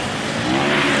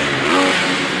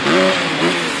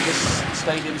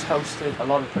stadium's hosted a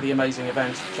lot of pretty amazing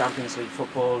events, Champions League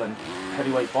football and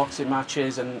heavyweight boxing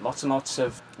matches and lots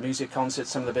of music concerts,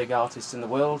 some of the big artists in the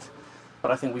world.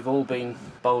 But I think we've all been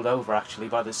bowled over, actually,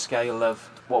 by the scale of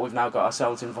what we've now got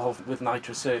ourselves involved with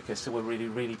Nitro Circus. So we're really,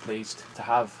 really pleased to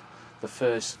have the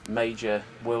first major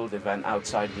world event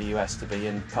outside the US to be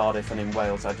in Cardiff and in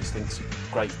Wales. I just think it's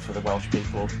great for the Welsh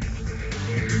people.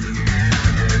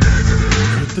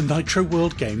 Could the Nitro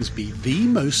World Games be the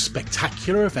most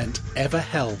spectacular event ever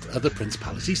held at the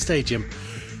Principality Stadium?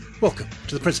 Welcome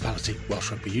to the Principality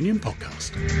Welsh Rugby Union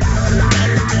podcast.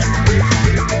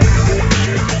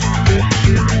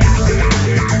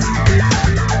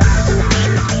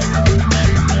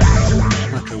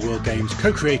 Nitro World Games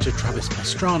co-creator Travis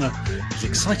Pastrana is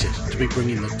excited to be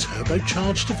bringing the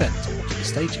turbocharged event to the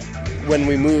stadium. When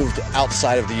we moved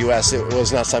outside of the US, it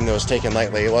was not something that was taken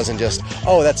lightly. It wasn't just,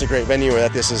 oh, that's a great venue, or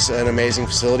that this is an amazing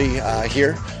facility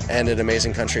here and an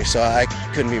amazing country. So I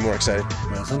couldn't be more excited.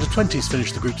 Wales Under-20s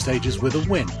finished the group stages with a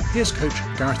win. Here's coach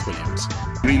Gareth Williams.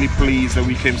 Really pleased that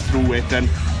we came through it, and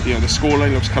the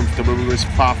scoreline looks comfortable. We was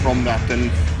far from that,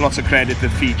 and lots of credit to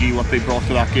Fiji, what they brought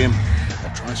to that game.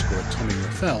 Our try scorer Tommy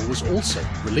Raffel was also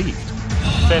relieved.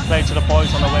 Fair play to the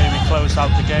boys on the way we closed out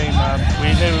the game.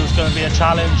 We knew it was going to be a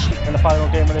challenge in the final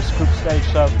game of this group stage,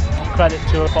 so credit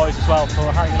to the boys as well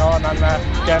for hanging on and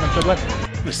getting a good win.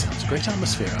 This sounds a great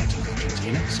atmosphere out in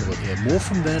Argentina, so we'll hear more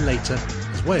from there later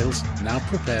as Wales now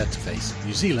prepare to face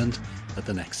New Zealand at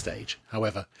the next stage.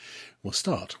 However, we'll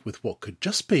start with what could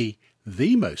just be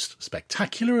the most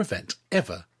spectacular event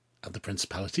ever at the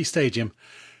Principality Stadium,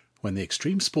 when the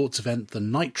extreme sports event, the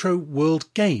Nitro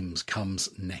World Games, comes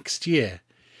next year.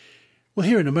 We'll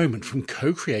hear in a moment from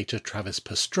co-creator Travis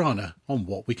Pastrana on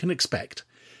what we can expect.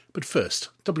 But first,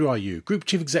 WRU Group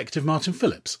Chief Executive Martin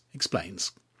Phillips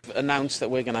explains. We've announced that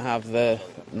we're going to have the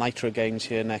Nitro Games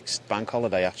here next bank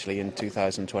holiday, actually, in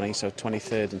 2020, so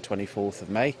 23rd and 24th of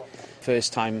May.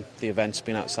 First time the event's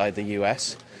been outside the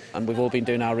US, and we've all been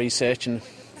doing our research and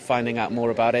finding out more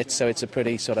about it, so it's a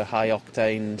pretty sort of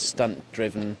high-octane,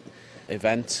 stunt-driven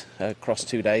event across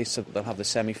 2 days. So they'll have the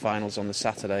semi-finals on the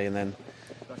Saturday and then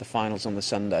the finals on the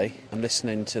Sunday. I'm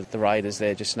listening to the riders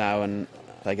there just now, and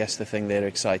I guess the thing they're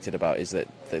excited about is that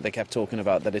they kept talking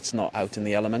about that it's not out in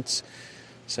the elements.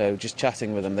 So just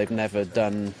chatting with them, they've never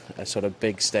done a sort of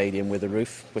big stadium with a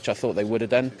roof, which I thought they would have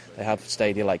done. They have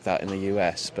stadia like that in the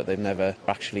US, but they've never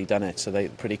actually done it. So they're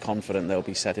pretty confident they'll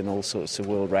be setting all sorts of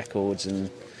world records and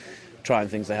trying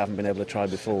things they haven't been able to try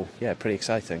before. Yeah, pretty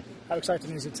exciting. How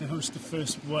exciting is it to host the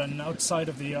first one outside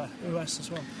of the US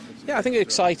as well? Yeah, I think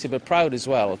excited but proud as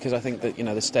well, because I think that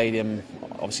the stadium,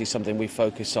 obviously something we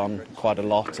focus on quite a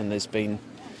lot, and there's been,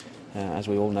 as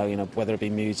we all know, whether it be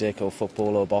music or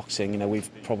football or boxing, we've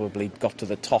probably got to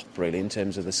the top really in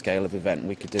terms of the scale of event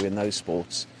we could do in those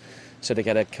sports. So to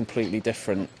get a completely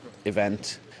different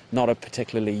event, not a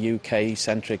particularly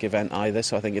UK-centric event either,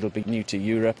 so I think it'll be new to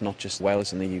Europe, not just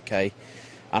Wales and the UK,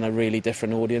 and a really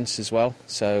different audience as well.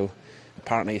 So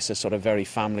apparently it's a sort of very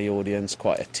family audience,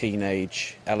 quite a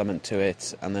teenage element to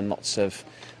it, and then lots of,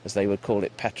 as they would call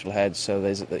it, petrol heads. So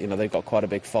there's, they've got quite a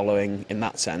big following in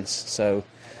that sense. So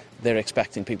they're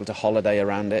expecting people to holiday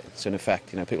around it. So in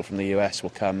effect, people from the US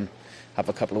will come, have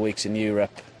a couple of weeks in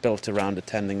Europe, built around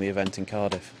attending the event in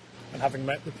Cardiff. And having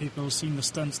met the people, seen the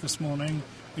stunts this morning,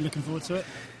 you looking forward to it?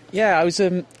 Yeah, I was.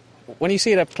 When you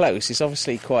see it up close, it's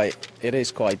obviously it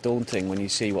is quite daunting when you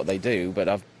see what they do. But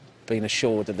I've been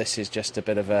assured that this is just a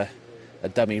bit of a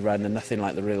dummy run and nothing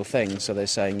like the real thing. So they're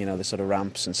saying, the sort of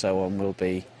ramps and so on will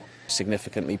be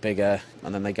significantly bigger,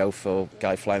 and then they go for a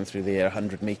guy flying through the air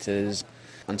 100 metres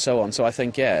and so on. So I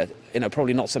think,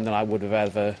 probably not something I would have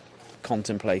ever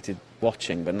contemplated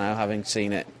watching, but now having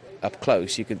seen it up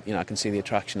close, I can see the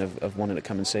attraction of wanting to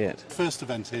come and see it. First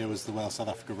event here was the Wales South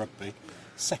Africa Rugby.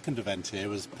 Second event here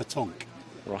was Patonk.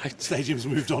 Right. Stadium's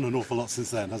moved on an awful lot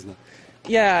since then, hasn't it?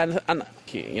 Yeah, and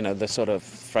the sort of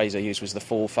phrase I used was the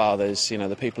forefathers,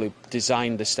 the people who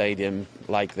designed the stadium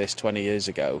like this 20 years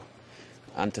ago.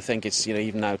 And to think it's,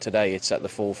 even now today, it's at the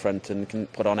forefront and can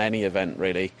put on any event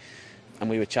really.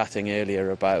 And we were chatting earlier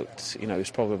about, it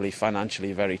was probably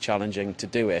financially very challenging to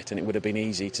do it, and it would have been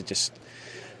easy to just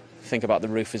think about the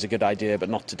roof as a good idea but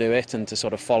not to do it, and to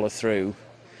sort of follow through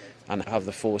and have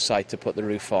the foresight to put the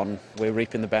roof on. We're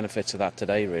reaping the benefits of that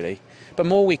today really, but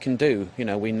more we can do.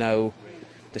 We know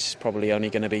this is probably only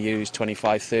going to be used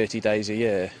 25-30 days a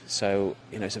year, so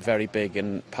it's a very big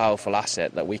and powerful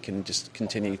asset that we can just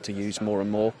continue to use more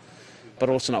and more. But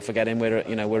also not forgetting we're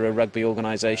a rugby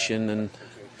organisation, and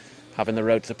having the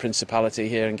road to the Principality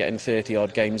here and getting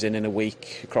 30-odd games in a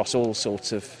week across all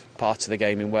sorts of parts of the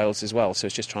game in Wales as well. So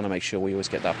it's just trying to make sure we always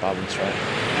get that balance right.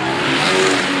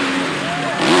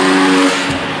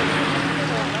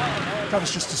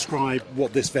 Travis, just describe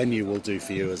what this venue will do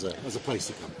for you as a place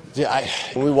to come. Yeah,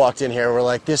 when we walked in here, we're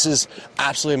like, this is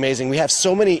absolutely amazing. We have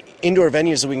so many indoor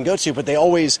venues that we can go to, but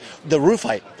the roof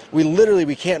height.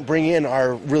 We can't bring in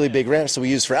our really big ramps that we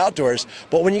use for outdoors.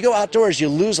 But when you go outdoors, you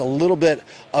lose a little bit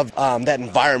of that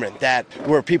environment,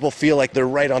 where people feel like they're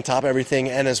right on top of everything,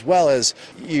 and as well as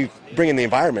you bring in the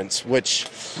environments, which,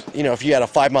 if you had a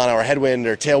 5-mile-an-hour headwind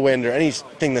or tailwind or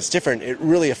anything that's different, it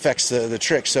really affects the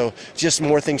trick. So just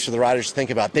more things for the riders to think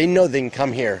about. They know they can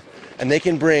come here and they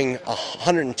can bring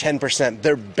 110%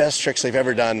 their best tricks they've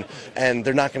ever done, and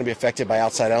they're not going to be affected by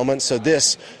outside elements. So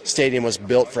this stadium was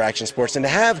built for action sports, and to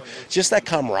have just that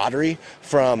camaraderie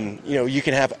from, you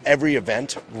can have every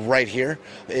event right here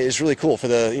is really cool. For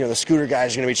the scooter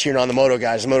guys are going to be cheering on the moto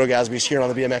guys will be cheering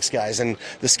on the BMX guys, and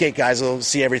the skate guys will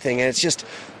see everything, and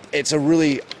it's a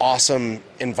really awesome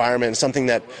environment, something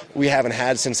that we haven't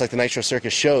had since the Nitro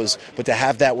Circus shows. But to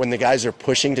have that when the guys are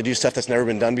pushing to do stuff that's never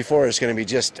been done before is going to be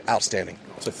just outstanding.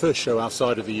 So first show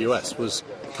outside of the US was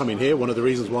coming here. One of the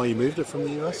reasons why you moved it from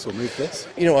the US or moved this?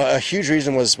 A huge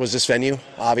reason was this venue,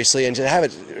 obviously, and to have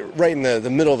it right in the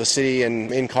middle of the city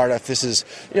and in Cardiff. This is,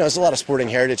 there's a lot of sporting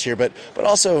heritage here, but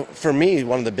also for me,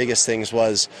 one of the biggest things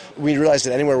was we realized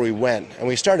that anywhere we went, and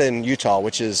we started in Utah,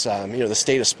 which is the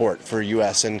state of sport for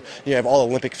US, and you have all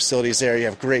Olympic facilities there. You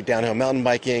have great downhill mountain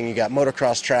biking, you got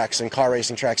motocross tracks and car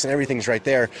racing tracks, and everything's right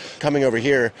there. Coming over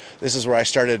here, this is where I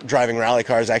started driving rally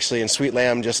cars, actually in Sweet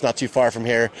Lamb, just not too far from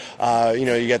here.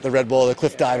 You got the Red Bull, the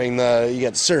cliff diving, you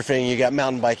got surfing, you got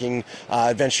mountain biking,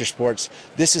 adventure sports.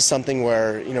 This is something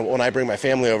where, when I bring my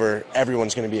family over,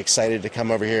 everyone's going to be excited to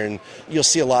come over here, and you'll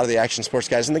see a lot of the action sports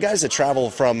guys and the guys that travel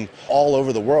from all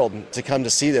over the world to come to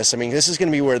see this. I mean, this is going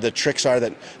to be where the tricks are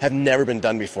that have never been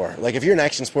done before. Like, if you're an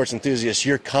action sports enthusiast,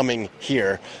 you're coming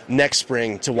here next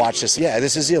spring to watch this. Yeah,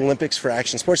 this is the Olympics for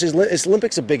action sports. It's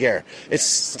Olympics of big air. It's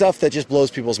stuff that just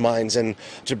blows people's minds, and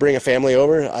to bring a family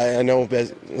over, I know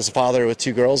as a father with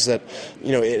 2 girls that,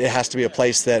 it has to be a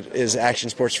place that is action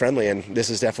sports friendly, and this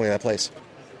is definitely that place.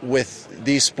 With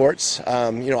these sports,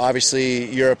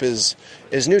 obviously Europe is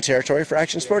new territory for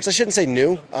action sports. I shouldn't say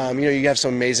new. You have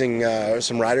some amazing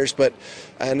some riders,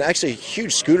 and actually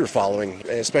huge scooter following,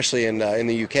 especially in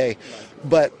the UK.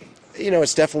 But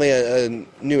it's definitely a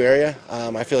new area.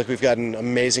 I feel like we've gotten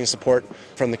amazing support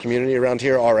from the community around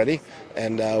here already.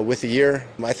 And with the year,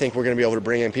 I think we're going to be able to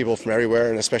bring in people from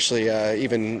everywhere, and especially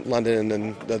even London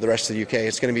and the rest of the UK.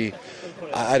 It's going to be,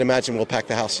 I'd imagine we'll pack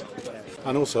the house.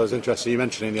 And also, I was interested in you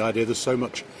mentioning the idea there's so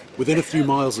much within a few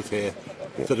miles of here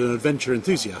that an adventure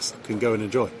enthusiast can go and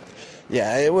enjoy.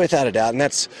 Yeah, without a doubt. And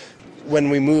that's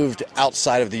when we moved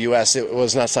outside of the U.S., it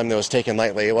was not something that was taken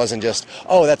lightly. It wasn't just,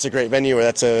 that's a great venue or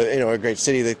that's a great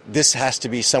city. This has to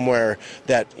be somewhere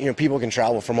that people can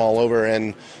travel from all over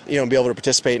and be able to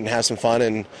participate and have some fun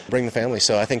and bring the family.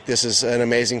 So I think this is an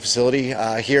amazing facility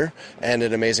here and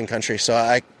an amazing country. So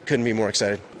I couldn't be more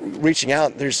excited. Reaching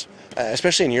out, there's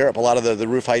especially in Europe, a lot of the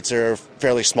roof heights are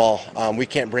fairly small. We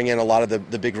can't bring in a lot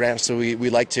of the big ramps, so we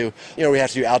like to, we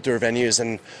have to do outdoor venues.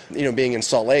 And, being in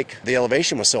Salt Lake, the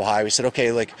elevation was so high. We said,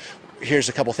 okay, here's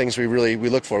a couple things we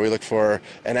look for. We look for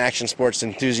an action sports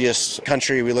enthusiast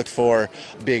country. We look for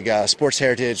big sports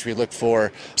heritage. We look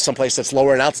for someplace that's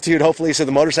lower in altitude, hopefully, so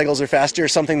the motorcycles are faster,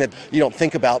 something that you don't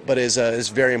think about but is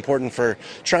very important for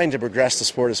trying to progress the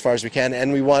sport as far as we can.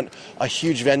 And we want a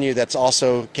huge venue that's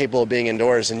also capable of being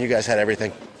indoors, and you guys had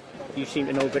everything. You seem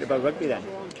to know a bit about rugby then.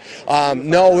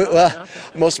 No,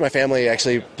 most of my family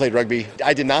actually played rugby.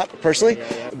 I did not personally,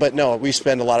 but no, we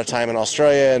spend a lot of time in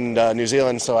Australia and New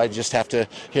Zealand, so I just have to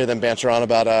hear them banter on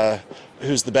about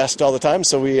who's the best all the time.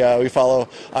 So we follow,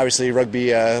 obviously,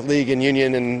 rugby league and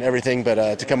union and everything,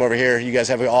 but to come over here, you guys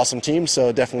have an awesome team,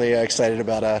 so definitely excited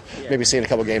about maybe seeing a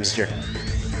couple games this year.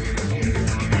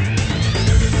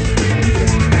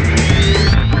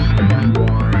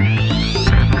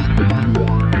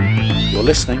 You're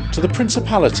listening to the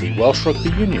Principality Welsh Rugby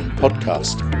Union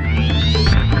podcast.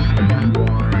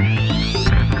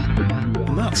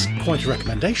 And that's quite a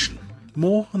recommendation.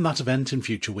 More on that event in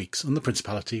future weeks on the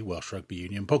Principality Welsh Rugby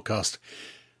Union podcast.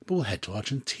 But we'll head to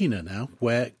Argentina now,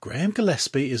 where Graham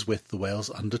Gillespie is with the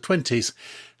Wales under-20s,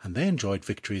 and they enjoyed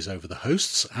victories over the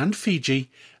hosts and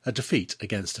Fiji, a defeat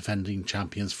against defending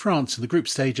champions France in the group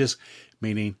stages,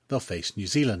 meaning they'll face New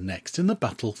Zealand next in the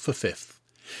battle for 5th.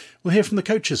 We'll hear from the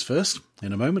coaches first.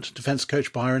 In a moment, defence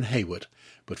coach Byron Hayward.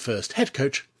 But first, head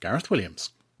coach Gareth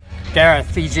Williams.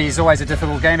 Gareth, Fiji is always a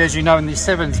difficult game, as you know, in these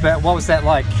sevens, but what was that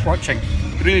like watching?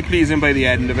 Really pleasing by the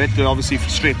end of it. Obviously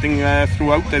frustrating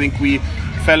throughout. I think we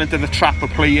fell into the trap of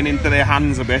playing into their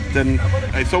hands a bit, and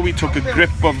I thought we took a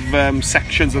grip of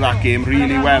sections of that game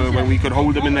really well when we could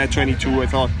hold them in their 22. I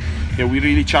thought we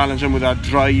really challenged them with our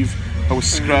drive, our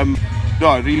scrum.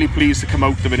 No, really pleased to come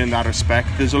out of it in that respect.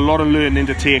 There's a lot of learning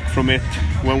to take from it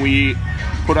when we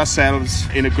put ourselves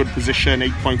in a good position,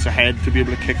 8 points ahead, to be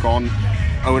able to kick on.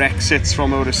 Our exits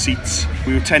from our seats,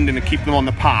 we were tending to keep them on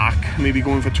the park, maybe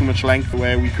going for too much length,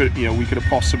 where we could have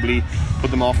possibly put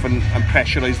them off and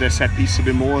pressurised their set piece a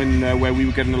bit more, and where we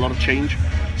were getting a lot of change.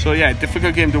 So yeah,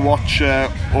 difficult game to watch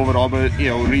overall, but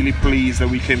really pleased that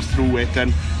we came through it,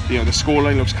 and the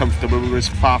scoreline looks comfortable. We were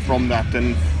far from that,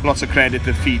 and lots of credit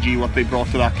to Fiji what they brought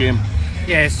to that game.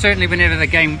 Yeah, certainly whenever the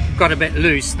game got a bit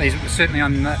loose, they were certainly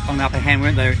on the upper hand,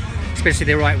 weren't they? Especially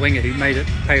their right winger, who made it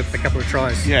pay for a couple of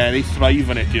tries. Yeah, they thrive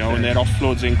on it, and their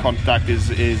offloads in contact is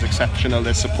exceptional.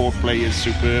 Their support play is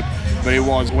superb. But it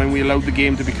was when we allowed the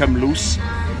game to become loose,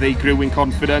 they grew in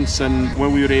confidence, and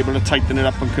when we were able to tighten it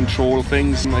up and control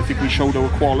things, I think we showed our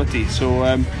quality.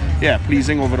 So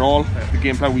pleasing overall. The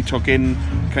game plan we took in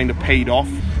kind of paid off.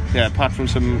 Yeah, apart from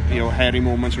some hairy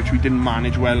moments which we didn't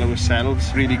manage well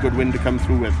ourselves, really good win to come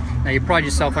through with. Now you pride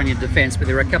yourself on your defence, but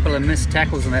there were a couple of missed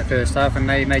tackles in that first half, and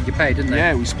they made you pay, didn't they?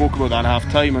 Yeah, we spoke about that at half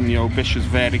time, and Bish was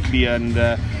very clear, and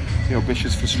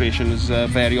Bish's frustration is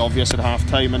very obvious at half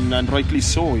time, and rightly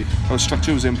so. Our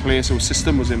structure was in place, our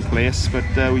system was in place,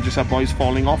 but we just had boys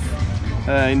falling off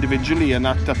individually, and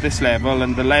at this level,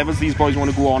 and the levels these boys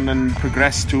want to go on and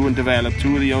progress to and develop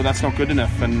to, that's not good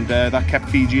enough, and that kept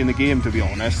Fiji in the game, to be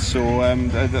honest. So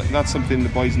that's something the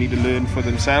boys need to learn for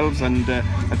themselves and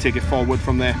take it forward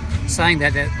from there. Saying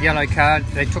that yellow card,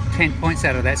 they took 10 points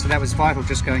out of that, so that was vital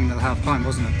just going into the half time,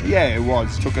 wasn't it? Yeah, it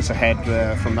was. It took us ahead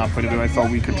from that point of view. I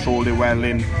thought we controlled it well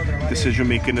in decision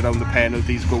making around the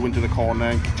penalties, going to the corner,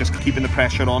 and just keeping the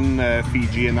pressure on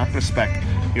Fiji in that respect.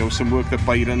 Some work that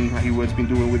Byron Hayward's been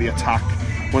doing with the attack.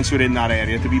 Once we're in that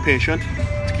area, to be patient,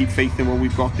 to keep faith in what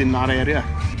we've got in that area.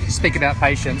 To speak about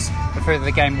patience, the further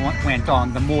the game went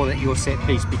on, the more that your set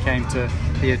piece became to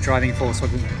be a driving force,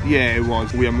 wasn't it? Yeah, it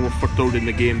was. We are more foothold in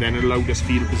the game then. It allowed us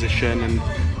field position, and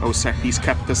our set piece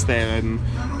kept us there. And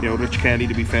Rich Kelly,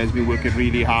 to be fair, has been working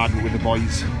really hard with the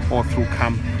boys all through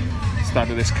camp.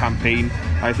 Started this campaign.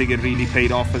 I think it really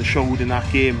paid off and showed in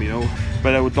that game,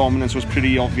 but our dominance was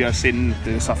pretty obvious in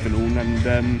this afternoon,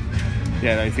 and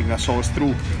I think that saw us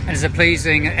through. And is it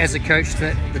pleasing as a coach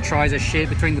that the tries are shared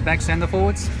between the backs and the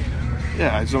forwards?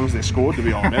 Yeah, as long as they scored, to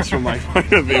be honest, from my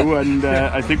point of view, and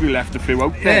I think we left a few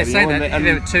out there. Yeah, say that. And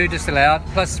there were two disallowed.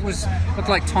 Plus, looked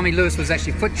like Tommy Lewis was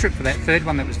actually foot tripped for that third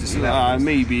one that was disallowed.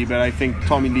 Maybe, but I think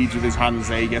Tommy leads with his hands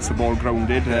there. He gets the ball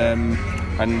grounded, and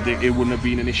it wouldn't have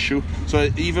been an issue. So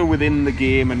even within the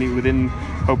game and within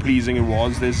how pleasing it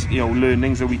was, there's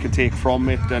learnings that we could take from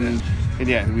it, and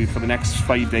for the next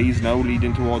 5 days now,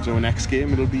 leading towards our next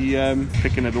game, it'll be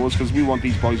picking at those, because we want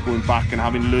these boys going back and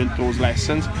having learnt those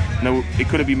lessons. Now, it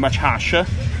could have been much harsher,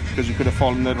 because we could have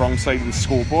fallen the wrong side of the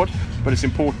scoreboard, but it's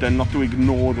important not to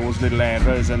ignore those little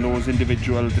errors and those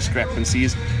individual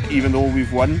discrepancies, even though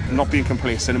we've won, not being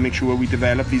complacent, and make sure we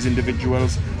develop these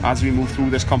individuals as we move through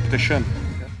this competition.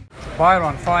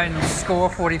 Byron, final score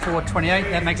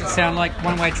 44-28. That makes it sound like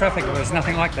one-way traffic. It was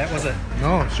nothing like that, was it?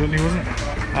 No, it certainly wasn't.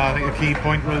 I think the key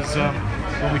point was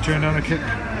when we turned down to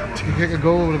kick a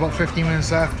goal with about 15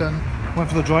 minutes left, and went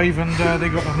for the drive, and they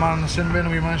got the man in the sin bin,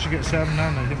 and we managed to get 7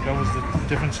 down. I think that was the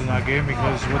difference in that game,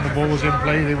 because when the ball was in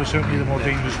play, they were certainly the more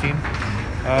dangerous team.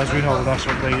 As we know, that's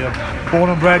what they born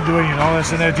and bred doing,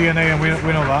 that's in their DNA, and we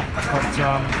know that. But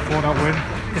for that win.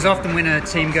 Because often when a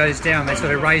team goes down, they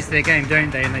sort of raise their game,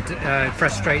 don't they? And they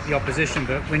frustrate the opposition.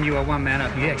 But when you are one man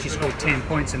up, you actually scored 10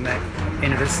 points in that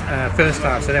end of this first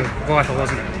half. So that was vital,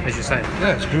 wasn't it, as you say?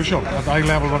 Yeah, it's crucial at high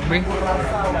level rugby.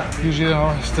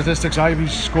 Usually, statistics, we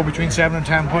score between 7 and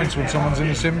 10 points when someone's in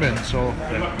the sin bin. So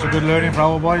it's a good learning for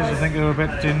our boys. I think they're a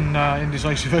bit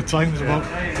indecisive at times about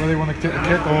whether they want to kick a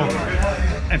kick or.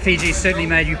 And Fiji certainly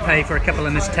made you pay for a couple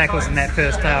of missed tackles in that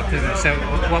first half, didn't it? So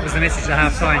what was the message at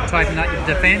half time? Tighten up your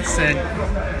defence?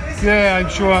 Yeah, I'm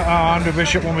sure Andrew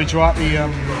Bishop, when we dropped, he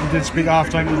did speak half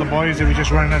time to the boys. They were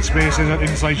just running at spaces at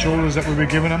inside shoulders that we were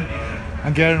giving them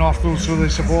and getting off those through the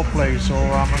support play. So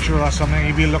I'm sure that's something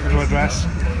he'll be looking to address.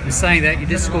 In saying that, you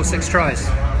did score 6 tries.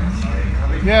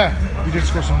 Yeah, we did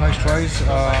score some nice tries.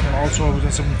 Also, we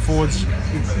did some forwards,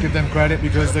 give them credit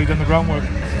because they've done the groundwork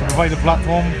to provide the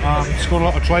platform. Scored a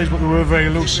lot of tries, but we were very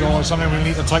loose, so it's something we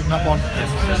need to tighten up on.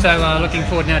 So, looking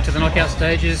forward now to the knockout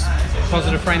stages.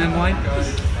 Positive frame of mind?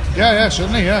 Yeah,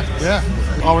 certainly, yeah.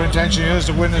 our intention is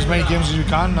to win as many games as we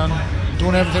can and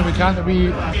doing everything we can to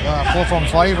be 4 from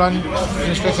 5 and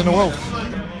finish 5th in the world.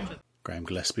 Graham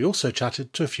Gillespie also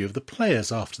chatted to a few of the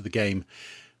players after the game.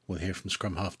 We'll hear from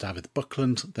scrum half David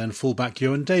Buckland, then fullback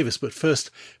Johan Davis, but first,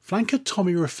 flanker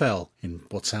Tommy Raffel in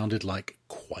what sounded like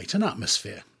quite an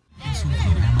atmosphere.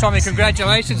 Tommy,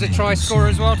 congratulations, a try scorer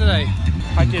as well today.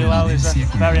 Thank you. Well, it's a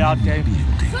very hard game.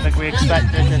 I think we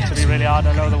expected it to be really hard.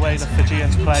 I know the way the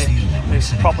Fijians play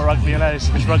is proper rugby, and it's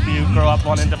rugby you grow up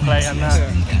wanting to play, and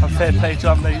fair play to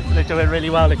them. They do it really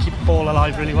well. They keep the ball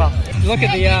alive really well. Look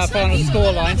at the final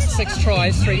score lines, 6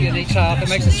 tries, 3 in each half. It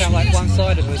makes it sound like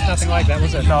one-sided. It was nothing like that,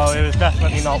 was it? No, it was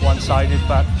definitely not one-sided,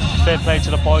 but fair play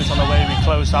to the boys on the way we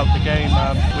closed out the game.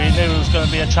 We knew it was going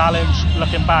to be a challenge.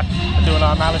 Looking back and doing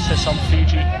our analysis on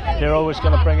Fiji, they're always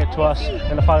going to bring it to us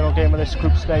in the final game of this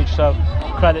group stage, so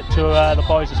credit to the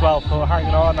boys as well for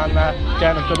hanging on and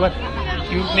getting a good win.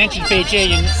 You mentioned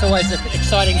Fiji, and it's always an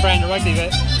exciting brand of rugby,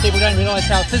 but people don't realise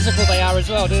how physical they are as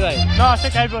well, do they? No, I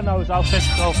think everyone knows how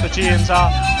physical Fijians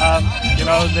are. They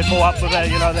brought up with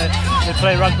it, they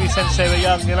play rugby since they were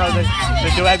young, they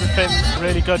do everything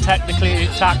really good technically,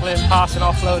 tackling, passing,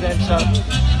 offloading, so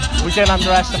we didn't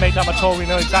underestimate them at all. We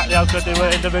know exactly how good they were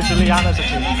individually and as a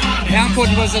team. How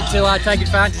important was it to take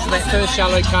advantage of that first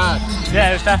yellow card?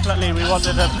 Yeah, it was definitely, we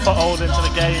wanted to put hold into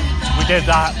the game. We did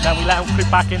that, then we let them creep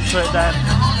back into it, then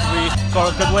we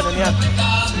got a good win in the end.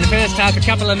 In the first half, a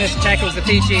couple of missed tackles, the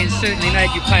Fijians certainly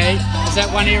made you pay. Is that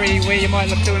one area where you might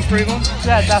look to improve on?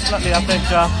 Yeah, definitely. I think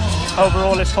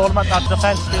overall this tournament, our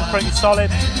defence has been pretty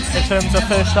solid in terms of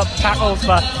first up tackles,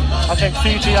 but I think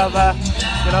Fiji have,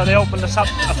 they opened us up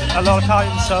a lot of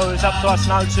times, so it's up to us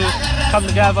now to come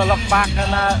together, look back and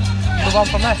move on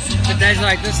from there. For days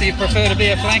like this, do you prefer to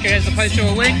be a flanker as opposed to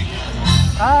a wing?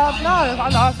 No,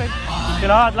 I think,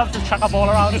 I'd love to chuck a ball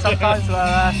around sometimes,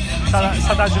 but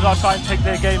sometimes you've got to try and take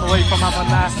their game away from them and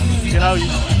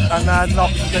not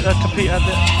compete at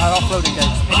an offloading game.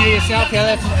 And you yourself,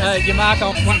 you mark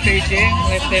off one Fiji,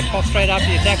 left their prostrate after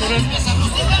you tackled him.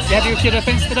 You happy with your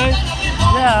defence today?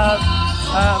 Yeah,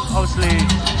 obviously,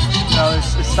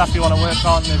 it's stuff you want to work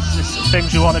on, it's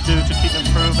things you want to do to keep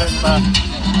improving, but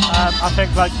I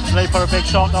think they put a big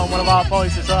shot on one of our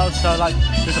boys as well, so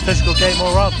there's a physical game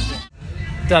all around.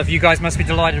 Dove, you guys must be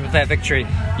delighted with that victory.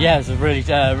 Yeah, it was a really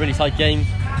tight game,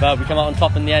 but we came out on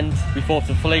top in the end. We fought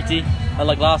for full 80,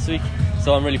 unlike last week,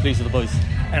 so I'm really pleased with the boys.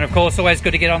 And of course, always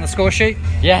good to get on the score sheet.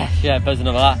 Yeah, buzzing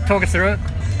over that. Talk us through it.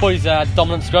 Boys had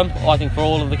dominant scrum, I think, for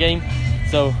all of the game,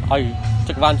 so I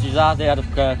took advantage of that. They had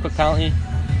a quick penalty,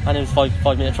 and it was a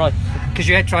 5-minute try. Because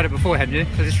you had tried it before, hadn't you?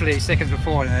 So literally seconds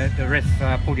before, the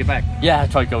ref pulled you back. Yeah, I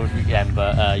tried to go again,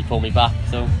 but he pulled me back,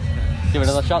 so give it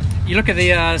another shot. You look at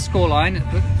the score line,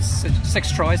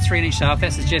 6 tries, 3 in each half.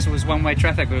 That suggests it was one-way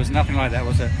traffic, but it was nothing like that,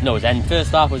 was it? No, it was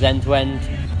first half was end-to-end.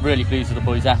 Really pleased with the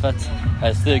boys' effort.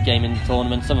 It's third game in the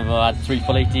tournament. Some of them had 3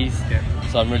 full 80s,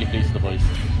 so I'm really pleased with the boys.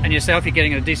 And yourself, you're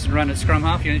getting a decent run at scrum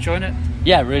half. You enjoying it?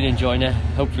 Yeah, really enjoying it.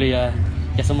 Hopefully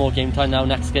get some more game time now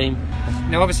next game.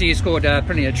 Now obviously you scored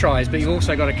plenty of tries, but you've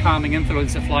also got a calming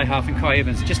influence at fly half in Kai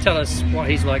Evans. Just tell us what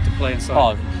he's like to play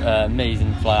inside.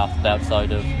 Amazing fly half to play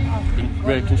outside of. He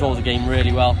really controls the game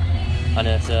really well, and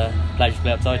it's a pleasure to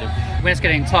play outside of. When it's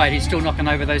getting tight, he's still knocking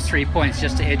over those 3 points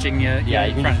just to edging your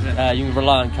you can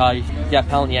rely on Kai. Yeah,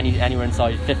 penalty anywhere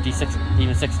inside 50, 60,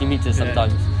 even 60 metres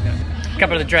sometimes. A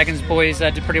couple of the Dragons boys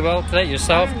did pretty well today.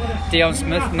 Yourself, Dion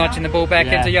Smith nudging the ball back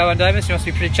into Johan Davis. You must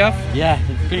be pretty chuffed. Yeah,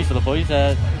 pleased for the boys.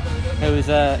 It was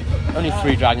only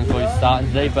 3 Dragons boys starting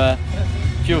today, but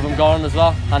a few of them gone as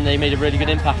well, and they made a really good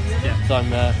impact. So I'm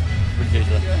really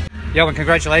pleased with it. Johan,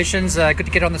 congratulations. Good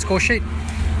to get on the score sheet.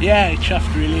 Yeah,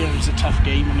 chuffed really. It was a tough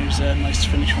game, and it was nice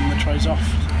to finish one of the tries off.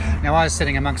 Now I was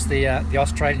sitting amongst the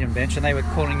Australian bench, and they were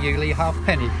calling you Lee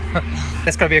Halfpenny.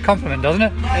 That's got to be a compliment, doesn't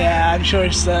it? Yeah, I'm sure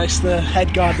it's the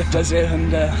head guard that does it,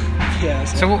 and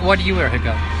So why do you wear a head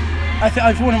guard?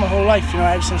 I've worn it my whole life.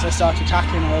 Ever since I started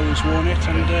tackling, I've always worn it,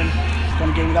 and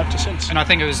gone a game without it since. And I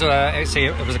think it was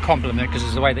a compliment because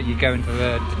it's the way that you go into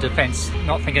the defence,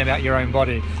 not thinking about your own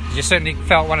body. You certainly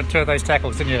felt 1 or 2 of those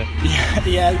tackles, didn't you?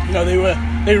 Yeah. No, they were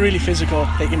really physical.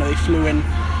 They flew in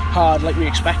hard like we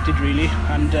expected, really,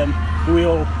 and we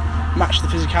all matched the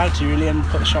physicality really and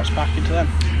put the shots back into them.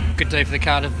 Good day for the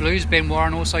Cardiff Blues. Ben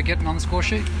Warren also getting on the score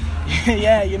sheet.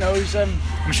 Yeah, he's.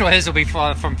 I'm sure his will be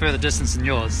far from further distance than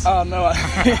yours. Oh no,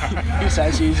 he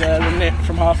says he's running it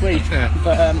from halfway. Yeah.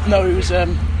 But no, it was a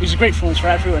great performance for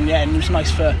everyone. Yeah, and it was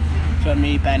nice for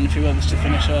me, Ben, a few others to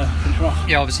finish off.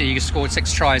 Yeah, obviously you scored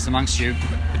 6 tries amongst you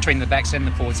between the backs and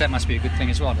the forwards. That must be a good thing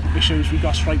as well. It shows we've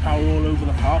got strike power all over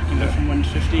the park, from 1 to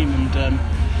 15, and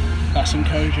that's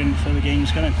encouraging for the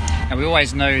games coming. And we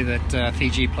always know that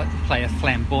Fiji play a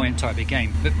flamboyant type of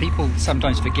game, but people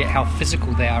sometimes forget how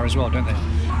physical they are as well, don't they?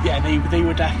 Yeah, they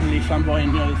were definitely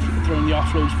flamboyant, throwing the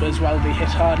offloads, but as well they hit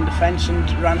hard in defence and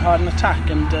ran hard in attack,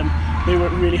 and they were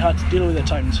really hard to deal with at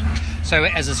times. So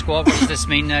as a squad, what does this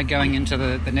mean going into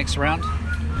the next round?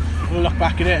 We'll look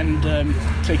back at it and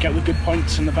take out the good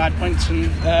points and the bad points and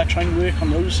try and work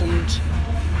on those and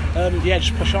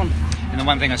just push on. And the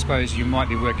one thing I suppose you might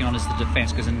be working on is the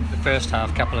defence, because in the first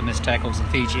half, a couple of missed tackles and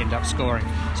Fiji end up scoring.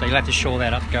 So you'll have to shore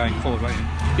that up going forward, won't you?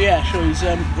 Yeah, sure.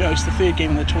 It's the third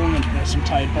game of the tournament. There's some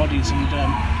tired bodies, and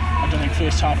I don't think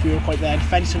first half we were quite there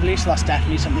defensively, so that's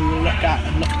definitely something we'll look at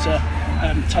and look to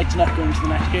tighten up going to the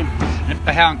next game.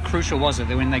 But how crucial was it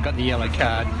that when they got the yellow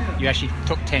card, you actually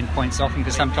took 10 points off them?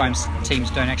 Because sometimes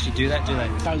teams don't actually do that, do they?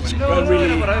 That was a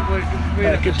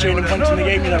really good turning point in the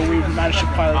game. We managed to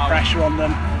pile the pressure on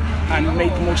them and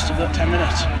made the most of that 10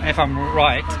 minutes. If I'm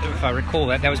right, if I recall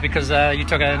that was because you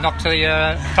took a knock to the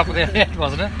top of the head,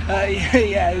 wasn't it?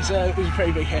 It was a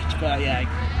pretty big hit, but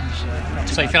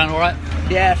So you feeling all right?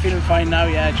 Yeah, feeling fine now,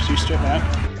 just used to it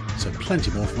now. So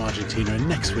plenty more from Argentina in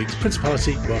next week's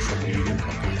Principality Welsh Rugby Union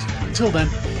podcast. Until then,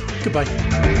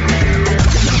 goodbye.